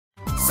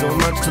so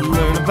much to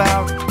learn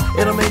about.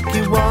 It'll make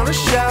you want to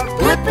shout,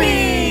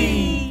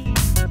 Blippi!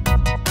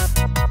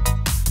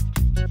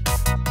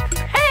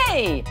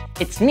 Hey,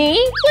 it's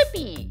me,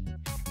 Blippi.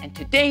 And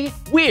today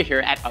we're here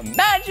at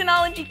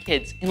Imagine-ology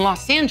Kids in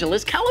Los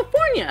Angeles,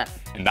 California.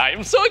 And I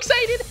am so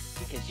excited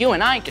because you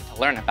and I get to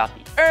learn about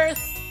the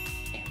Earth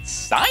and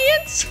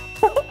science.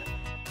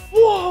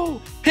 Whoa,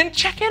 and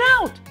check it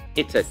out.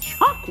 It's a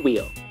chalk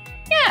wheel.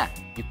 Yeah,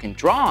 you can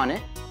draw on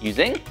it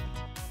using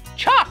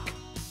chalk.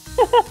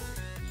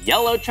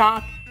 Yellow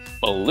chalk,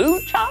 blue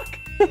chalk.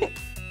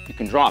 You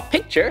can draw a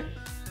picture,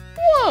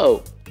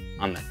 whoa,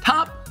 on the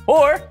top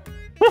or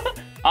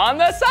on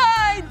the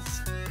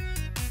sides.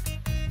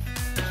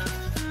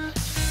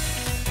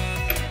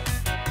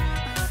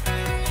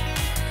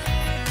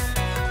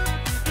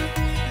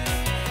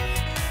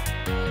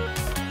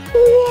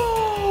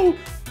 Whoa,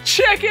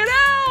 check it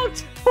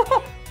out.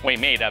 We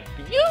made a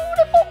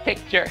beautiful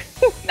picture.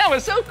 That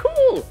was so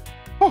cool.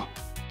 Oh,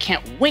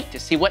 can't wait to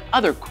see what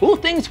other cool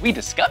things we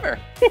discover.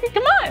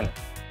 Come on.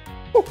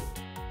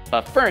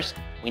 But first,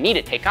 we need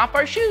to take off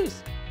our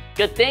shoes.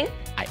 Good thing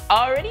I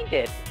already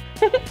did.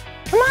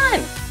 Come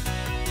on.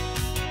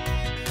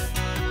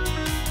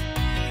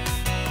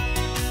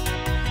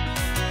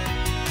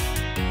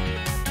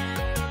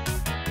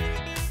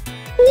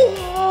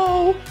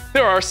 Whoa,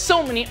 there are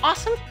so many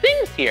awesome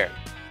things here.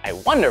 I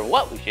wonder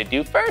what we should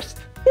do first.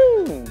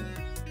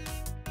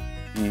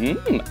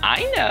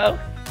 I know.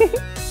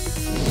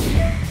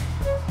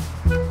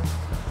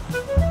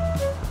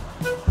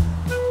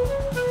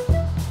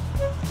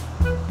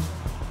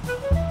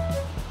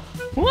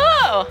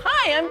 Whoa,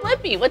 hi, I'm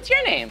Blippi. What's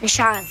your name?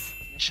 Nishad.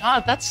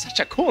 Nishad, that's such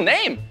a cool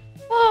name.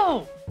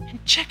 Whoa,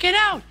 and check it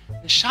out.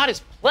 Nishad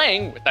is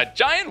playing with a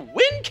giant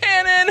wind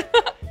cannon.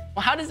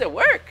 Well, how does it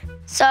work?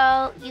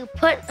 So you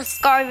put a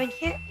scarf in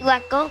here, you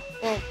let go,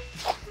 and...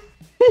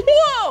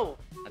 Whoa!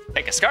 Let's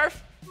take a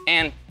scarf,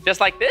 and just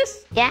like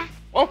this? Yeah.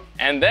 Whoa,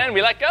 and then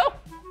we let go.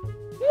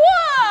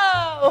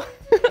 Whoa!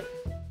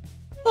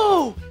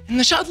 Oh, and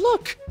Nishad,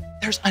 look.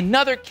 There's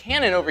another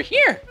cannon over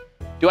here.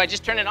 Do I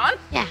just turn it on?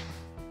 Yeah.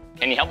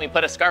 Can you help me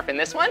put a scarf in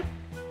this one?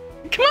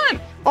 Come on.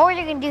 Or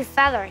you can do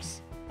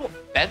feathers. Oh,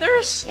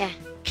 feathers? Yeah.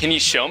 Can you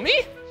show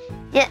me?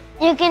 Yeah,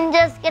 you can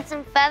just get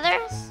some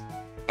feathers,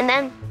 and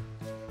then...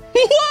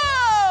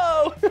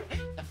 Whoa! The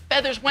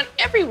feathers went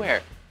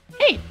everywhere.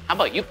 Hey, how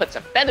about you put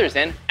some feathers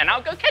in, and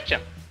I'll go catch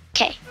them.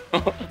 Okay.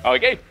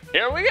 Okay,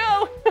 here we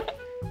go.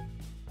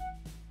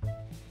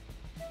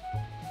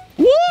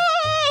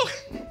 Whoa!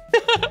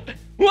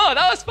 Whoa,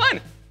 that was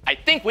fun. I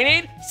think we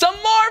need some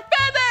more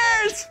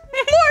feathers.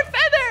 More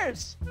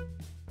feathers.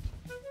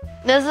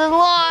 This is a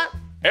lot.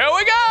 Here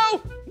we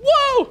go.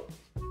 Whoa!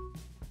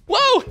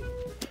 Whoa!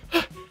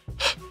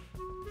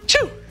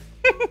 Choo!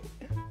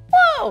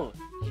 Whoa!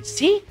 You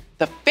see,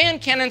 the fan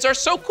cannons are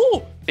so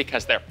cool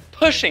because they're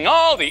pushing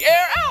all the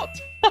air out.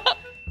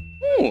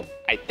 Ooh,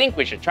 I think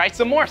we should try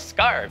some more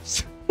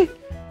scarves.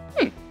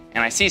 And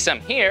I see some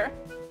here.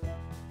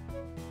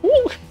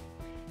 Ooh.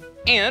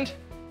 And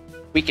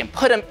we can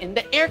put them in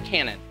the air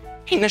cannon.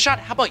 Hey, Nishad,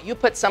 how about you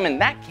put some in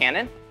that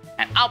cannon,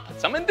 and I'll put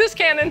some in this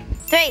cannon.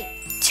 3,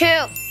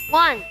 2,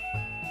 1.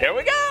 Here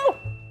we go.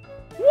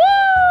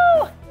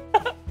 Woo!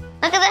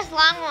 Look at this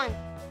long one.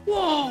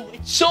 Whoa,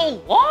 it's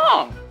so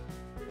long.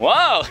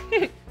 Whoa.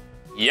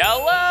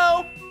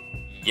 Yellow,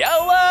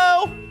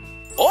 yellow,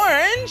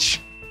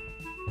 orange,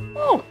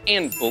 oh,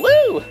 and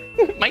blue.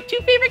 My 2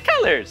 favorite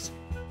colors.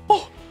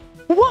 Oh,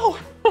 whoa.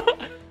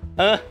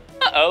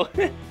 Uh-oh.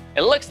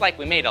 It looks like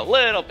we made a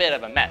little bit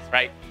of a mess,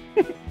 right?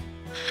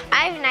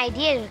 I have an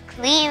idea to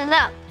clean it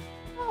up.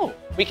 Oh,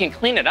 we can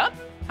clean it up?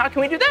 How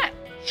can we do that?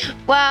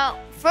 Well,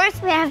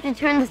 first we have to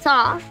turn this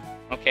off.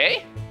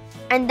 Okay.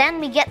 And then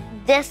we get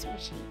this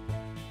machine.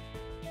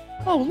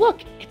 Oh,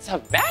 look, it's a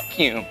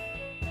vacuum.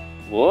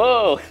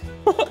 Whoa.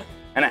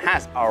 And it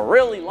has a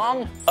really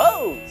long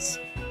hose.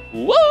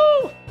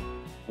 Whoa.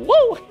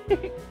 Whoa.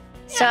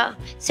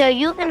 So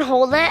you can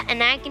hold it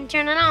and I can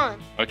turn it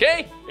on.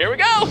 Okay, here we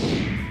go.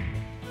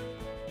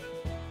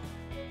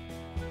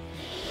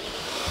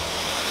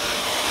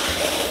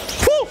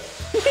 Woo.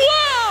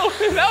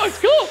 Whoa, that was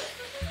cool.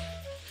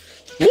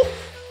 Woo.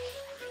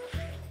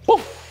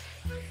 Woo.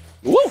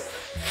 Woo.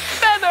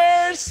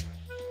 Feathers.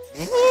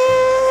 Woo.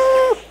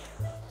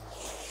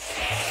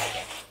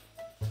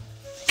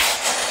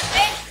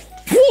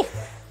 Woo.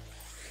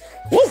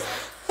 Woo.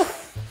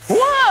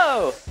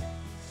 Whoa.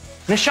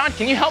 Nishad,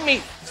 can you help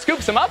me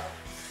scoop some up?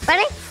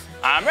 Ready?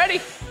 I'm ready.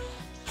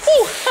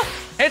 Woo.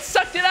 It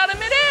sucked it out of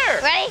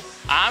midair. Ready?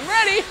 I'm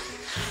ready.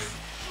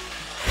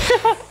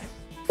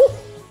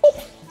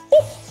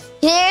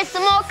 Here's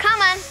some more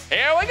coming.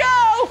 Here we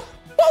go.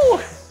 Woo.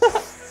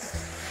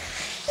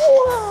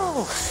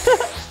 Whoa.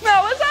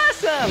 That was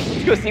awesome.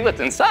 Let's go see what's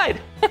inside.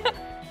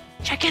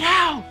 Check it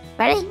out.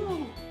 Ready?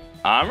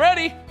 I'm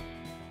ready.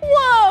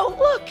 Whoa,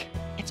 look.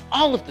 It's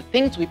all of the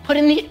things we put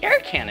in the air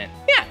cannon.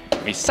 Yeah,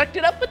 we sucked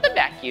it up with the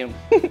vacuum.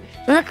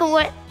 Look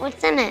at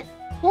what's in it.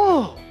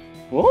 Whoa,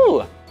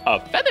 whoa, a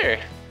feather.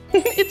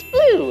 It's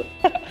blue.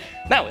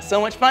 That was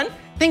so much fun.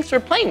 Thanks for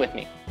playing with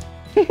me.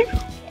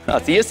 I'll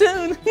see you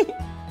soon.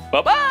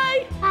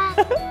 Bye-bye.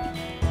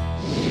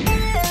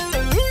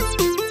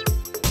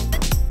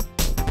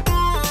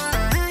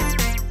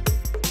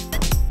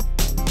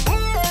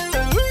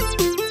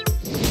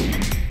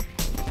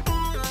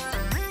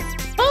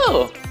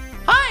 Oh,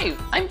 hi,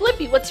 I'm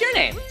Blippi. What's your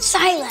name?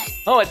 Silas.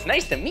 Oh, it's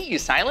nice to meet you,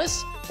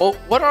 Silas. Well,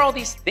 what are all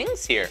these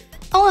things here?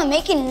 Oh, I'm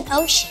making an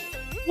ocean.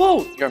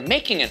 Whoa, you're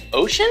making an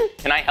ocean?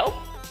 Can I help?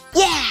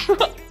 Yeah.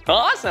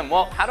 Awesome.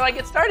 Well, how do I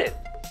get started?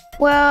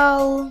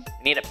 Well,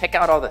 I need to pick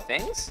out all the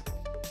things?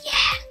 yeah.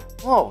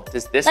 Whoa,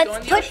 does this go in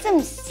Let's the put ocean?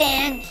 some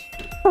sand.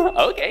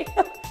 Okay.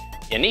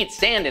 You need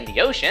sand in the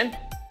ocean.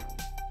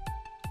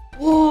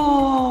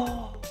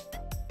 Whoa,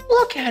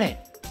 look at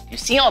it. Do you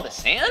see all the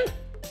sand?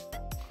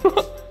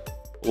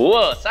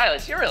 Whoa,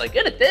 Silas, you're really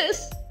good at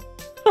this.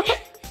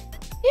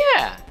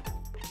 Yeah,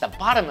 at the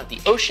bottom of the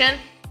ocean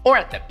or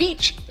at the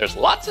beach, there's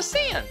lots of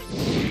sand.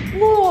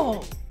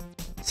 Whoa,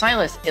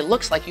 Silas, it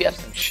looks like you have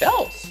some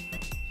shells.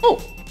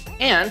 Oh,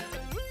 and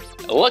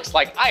it looks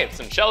like I have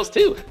some shells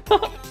too.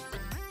 Oh,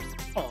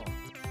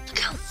 Look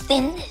how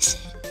thin this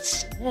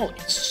is. whoa,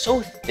 it's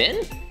so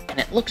thin and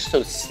it looks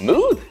so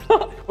smooth.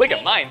 Look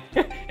at mine,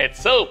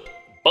 it's so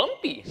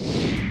bumpy.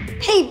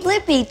 Hey,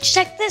 Blippi,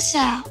 check this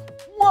out.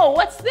 Whoa,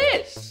 what's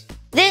this?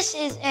 This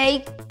is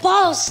a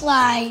ball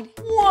slide.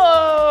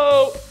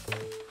 Whoa!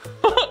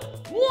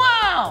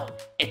 Wow!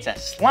 It's a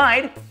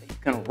slide that you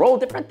can roll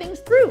different things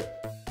through.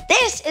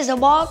 This is a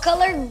ball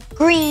colored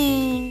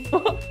green.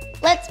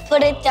 Let's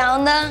put it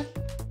down the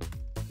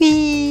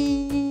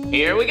beach.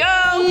 Here we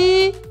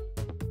go!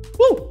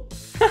 Woo!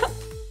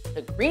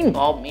 The green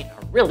ball made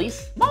a really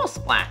small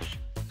splash.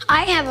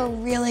 I have a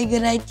really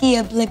good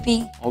idea,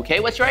 Blippi. Okay,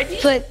 what's your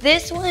idea? Put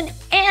this one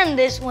and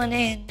this one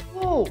in.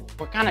 Whoa,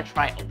 we're gonna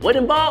try a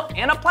wooden ball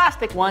and a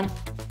plastic one.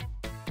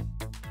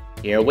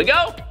 Here we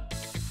go.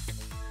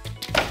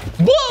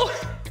 Whoa!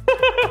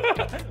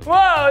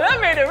 Whoa, that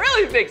made a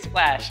really big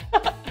splash.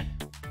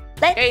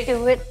 Let's Hey.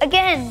 do it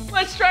again.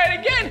 Let's try it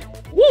again.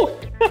 Woo!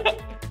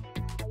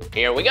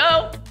 Here we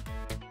go.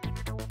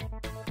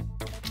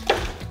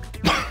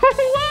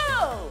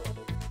 Whoa!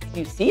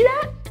 You see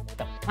that?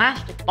 The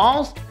plastic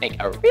balls make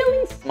a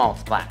really small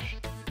splash,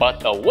 but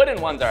the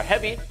wooden ones are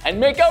heavy and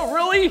make a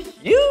really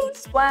huge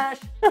splash.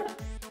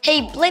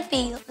 Hey,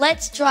 Blippi,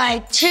 let's try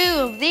 2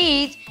 of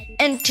these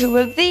and 2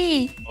 of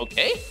these.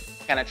 Okay,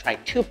 gonna try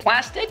 2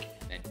 plastic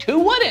and 2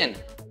 wooden.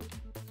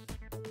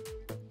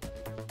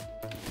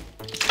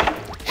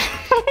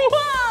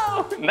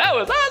 Whoa, that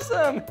was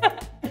awesome.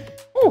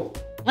 Ooh,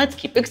 let's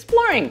keep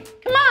exploring,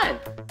 come on.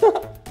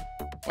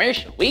 Where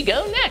should we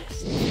go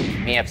next?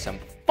 We have some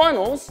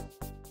funnels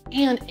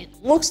and it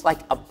looks like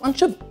a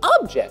bunch of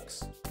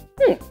objects.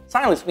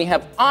 Silas, we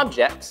have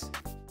objects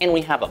and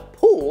we have a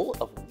pool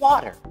of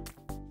water.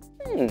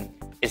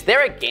 Is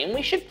there a game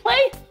we should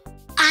play?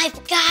 I've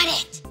got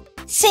it.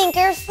 Sink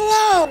or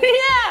float.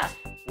 Yeah!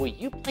 Will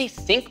you play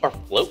sink or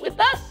float with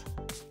us?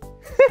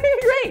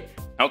 Great.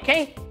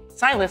 Okay,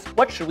 Silas,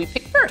 what should we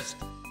pick first?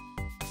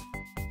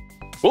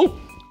 Ooh.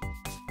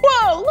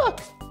 Whoa, look!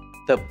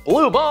 The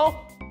blue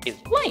ball is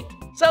light,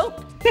 so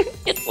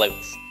it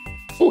floats.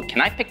 Ooh,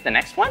 can I pick the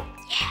next one?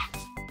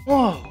 Yeah.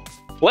 Whoa,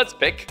 let's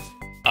pick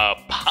a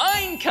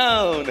pine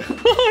cone.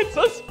 It's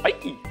so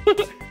spiky.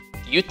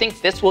 Do you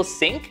think this will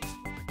sink?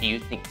 Or do you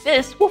think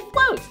this will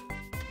float?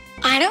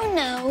 I don't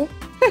know.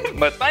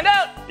 Let's find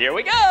out. Here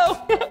we go.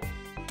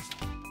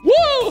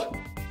 Woo!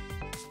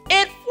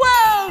 It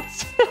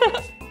floats.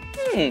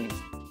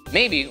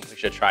 Maybe we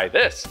should try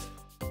this.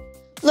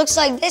 Looks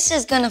like this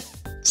is gonna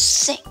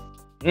sink.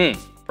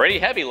 Pretty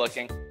heavy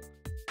looking.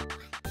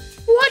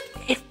 What?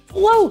 It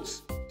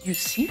floats. Do you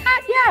see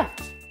that? Yeah.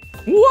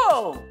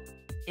 Whoa!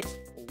 It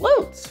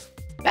floats.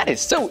 That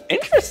is so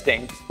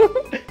interesting.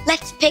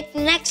 Let's pick the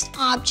next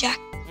object.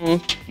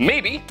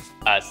 Maybe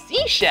a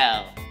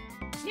seashell.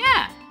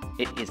 Yeah,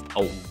 it is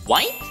a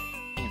white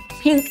and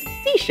pink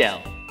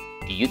seashell.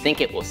 Do you think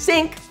it will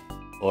sink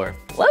or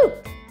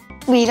float?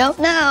 We don't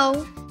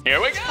know. Here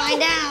we go.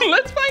 find out.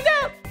 Let's find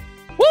out.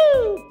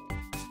 Woo!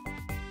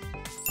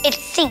 It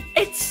sinks.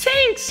 It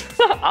sinks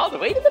all the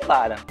way to the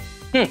bottom.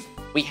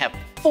 We have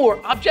 4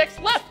 objects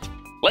left.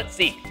 Let's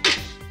see.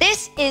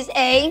 This is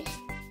a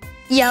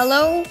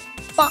yellow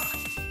box.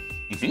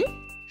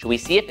 Should we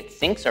see if it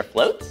sinks or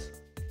floats?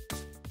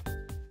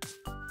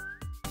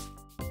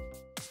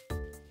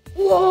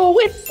 Whoa,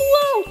 it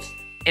floats.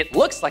 It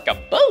looks like a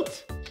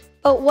boat.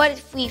 But what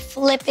if we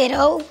flip it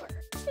over?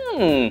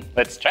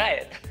 Let's try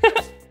it.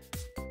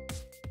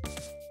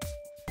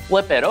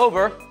 Flip it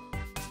over.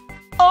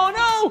 Oh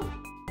no,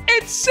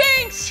 it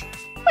sinks.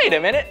 Wait a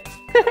minute.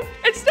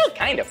 It still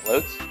kind of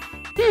floats.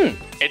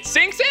 It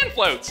sinks and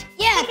floats.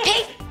 Yeah,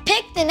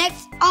 pick the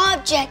next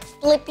object,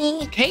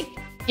 Blippi. Okay,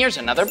 here's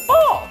another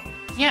ball.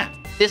 Yeah,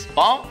 this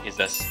ball is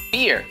a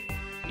sphere.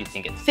 Do you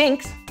think it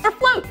sinks or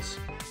floats?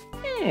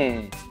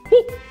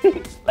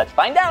 Let's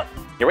find out.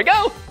 Here we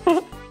go.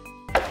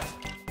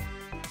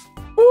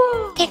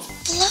 Whoa. It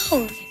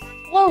floats.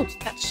 It floats.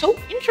 That's so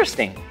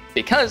interesting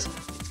because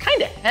it's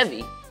kind of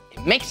heavy.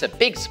 It makes a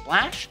big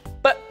splash,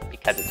 but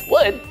because it's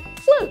wood,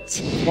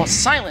 floats. Well,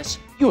 Silas,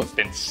 you have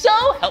been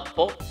so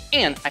helpful,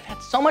 and I've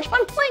had so much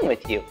fun playing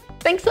with you.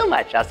 Thanks so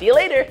much. I'll see you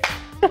later.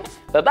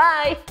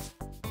 Bye-bye.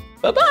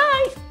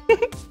 Bye-bye.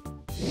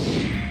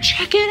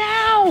 Check it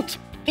out.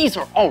 These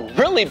are all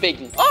really big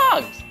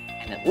logs,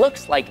 and it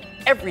looks like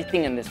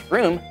everything in this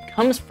room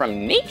comes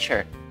from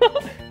nature.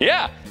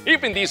 Yeah,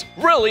 even these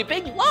really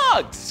big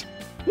logs.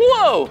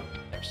 Whoa,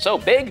 they're so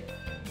big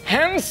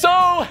and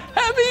so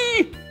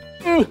heavy.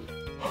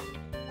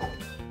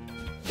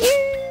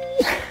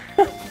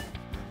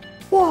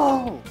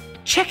 Whoa,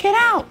 check it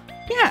out.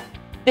 Yeah,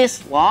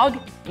 this log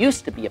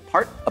used to be a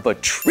part of a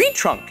tree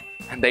trunk,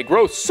 and they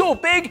grow so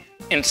big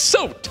and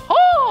so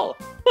tall.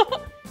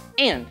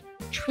 And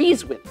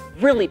trees with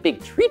really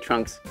big tree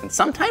trunks can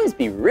sometimes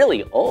be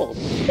really old.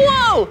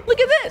 Whoa, look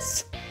at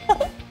this.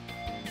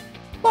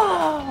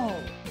 Whoa,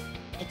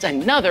 it's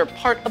another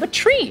part of a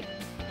tree.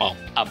 Well,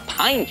 a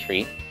pine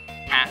tree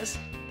has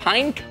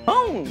pine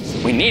cones.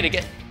 We need to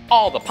get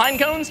all the pine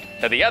cones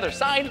to the other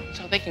side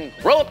so they can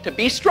grow up to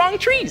be strong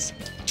trees.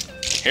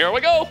 Here we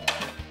go.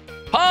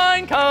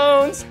 Pine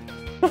cones.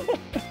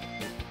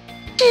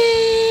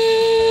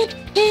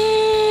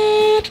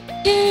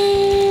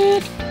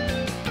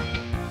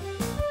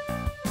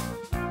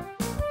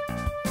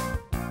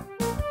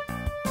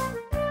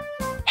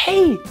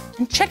 Hey,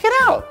 and check it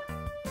out.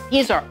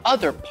 These are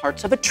other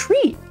parts of a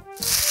tree.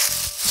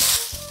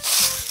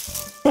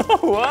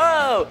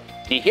 Whoa,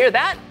 do you hear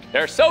that?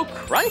 They're so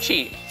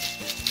crunchy.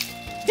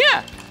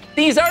 Yeah,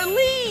 these are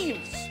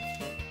leaves.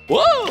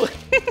 Whoa.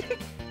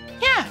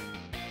 Yeah,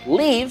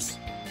 leaves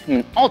come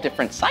in all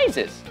different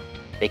sizes.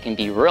 They can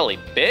be really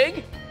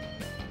big,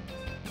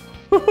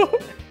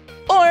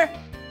 or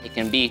they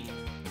can be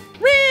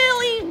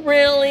really,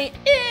 really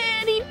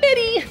itty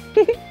bitty.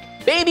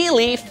 Baby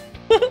leaf.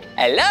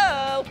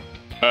 Hello.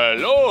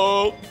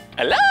 Hello.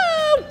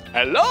 Hello.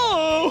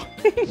 Hello.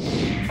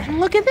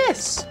 And look at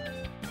this.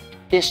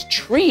 This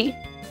tree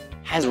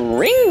has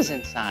rings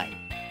inside.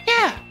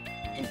 Yeah,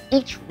 and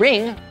each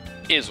ring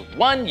is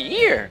 1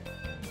 year.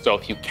 So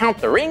if you count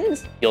the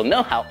rings, you'll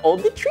know how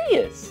old the tree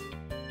is.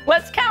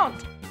 Let's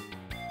count.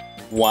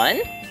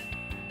 1,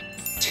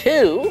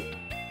 2,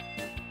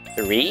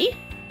 3,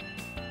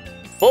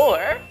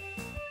 4,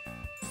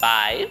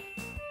 5,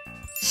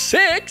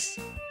 6,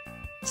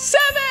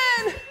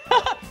 7.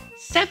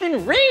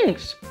 7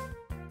 rings.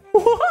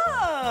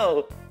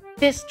 Whoa!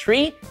 This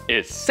tree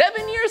is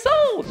 7 years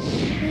old.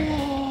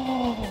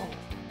 Whoa!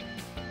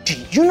 Do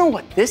you know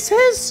what this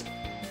is?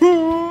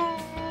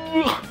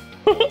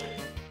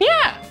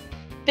 Yeah,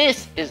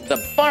 this is the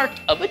bark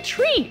of a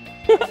tree.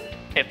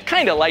 It's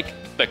kind of like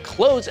the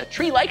clothes a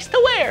tree likes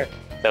to wear,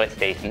 so it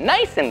stays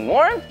nice and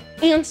warm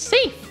and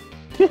safe.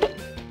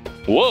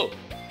 Whoa,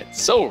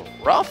 it's so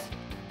rough,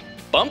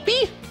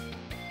 bumpy.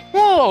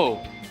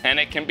 Whoa, and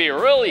it can be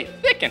really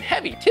thick and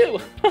heavy too.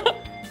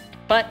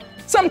 But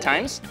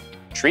sometimes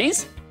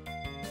trees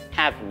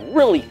have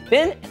really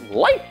thin and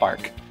light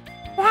bark.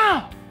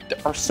 Wow, there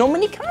are so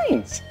many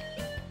kinds.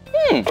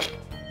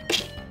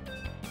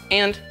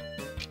 And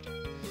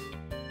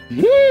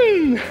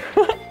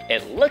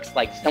it looks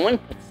like someone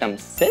put some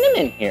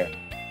cinnamon here.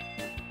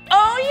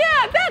 Oh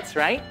yeah, that's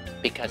right,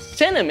 because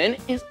cinnamon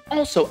is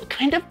also a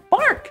kind of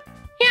bark.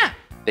 Yeah,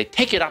 they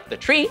take it off the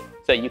tree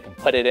so you can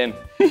put it in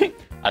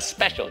a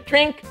special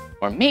drink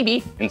or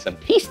maybe in some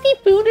tasty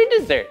food or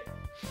dessert.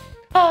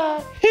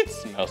 It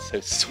smells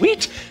so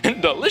sweet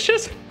and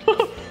delicious.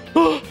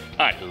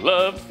 I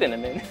love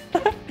cinnamon.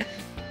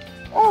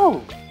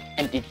 Oh,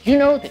 and did you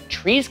know that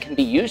trees can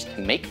be used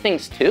to make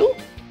things too?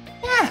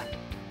 Yeah.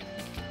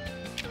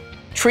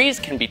 Trees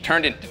can be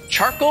turned into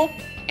charcoal,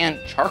 and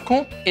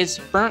charcoal is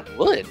burnt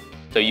wood.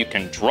 So you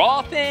can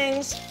draw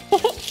things.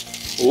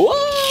 Whoa!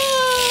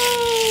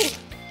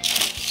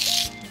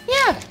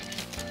 Yeah.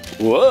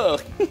 Whoa,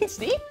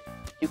 see?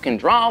 You can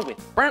draw with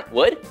burnt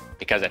wood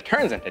because it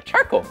turns into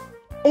charcoal.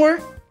 Or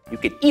you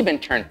could even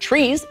turn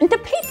trees into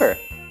paper.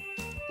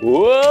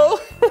 Whoa!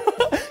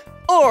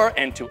 Or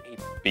into a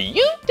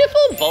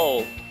beautiful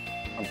bowl.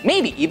 Or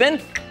maybe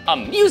even a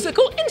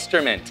musical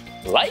instrument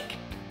like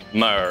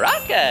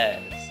maracas.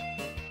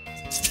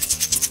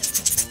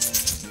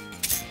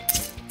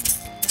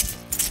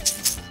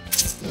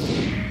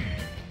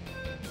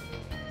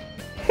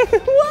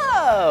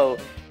 Whoa!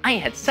 I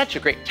had such a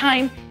great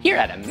time here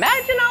at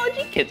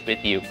Imagine-ology Kids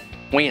with you.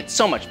 We had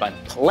so much fun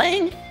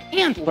playing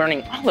and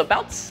learning all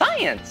about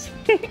science.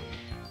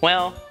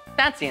 Well,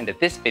 that's the end of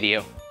this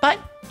video, but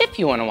if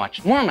you want to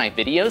watch more of my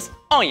videos,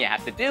 all you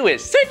have to do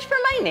is search for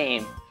my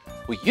name.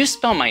 Will you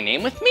spell my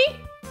name with me?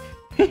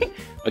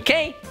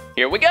 Okay,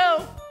 here we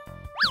go.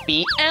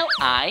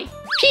 B-L-I-P-P-I,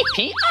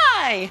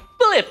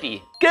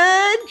 Blippi.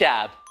 Good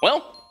job.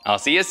 Well, I'll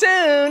see you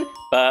soon.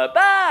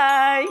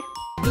 Bye-bye.